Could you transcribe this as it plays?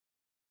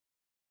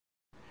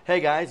Hey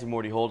guys,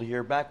 Morty Holder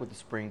here, back with the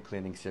spring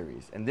cleaning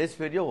series. In this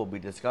video, we'll be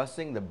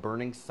discussing the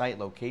burning site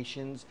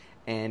locations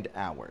and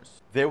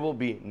hours. There will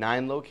be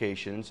 9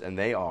 locations, and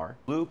they are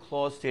Blue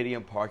Claw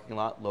Stadium parking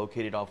lot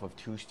located off of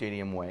 2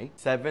 Stadium Way,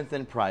 7th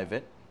and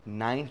Private,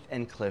 9th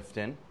and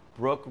Clifton,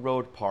 Brook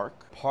Road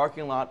Park,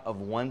 parking lot of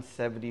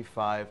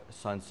 175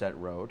 Sunset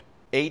Road,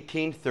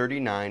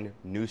 1839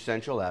 New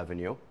Central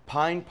Avenue,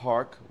 Pine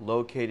Park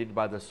located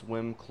by the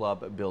Swim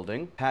Club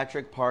building,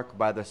 Patrick Park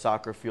by the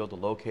soccer field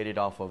located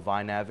off of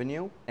Vine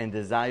Avenue, and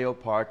Desio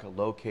Park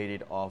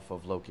located off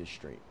of Locust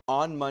Street.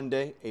 On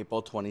Monday,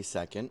 April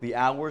 22nd, the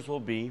hours will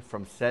be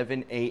from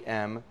 7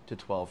 a.m. to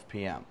 12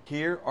 p.m.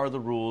 Here are the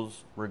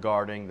rules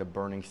regarding the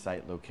burning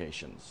site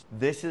locations.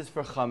 This is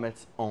for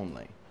chametz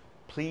only.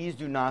 Please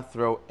do not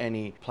throw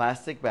any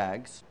plastic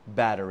bags,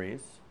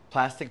 batteries,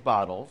 plastic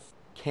bottles,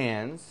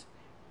 cans,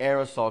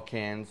 aerosol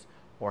cans,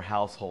 or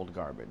household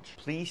garbage.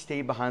 Please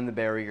stay behind the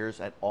barriers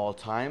at all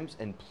times,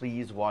 and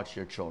please watch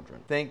your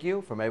children. Thank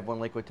you from everyone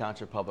in Lakewood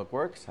Township Public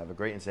Works. Have a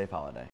great and safe holiday.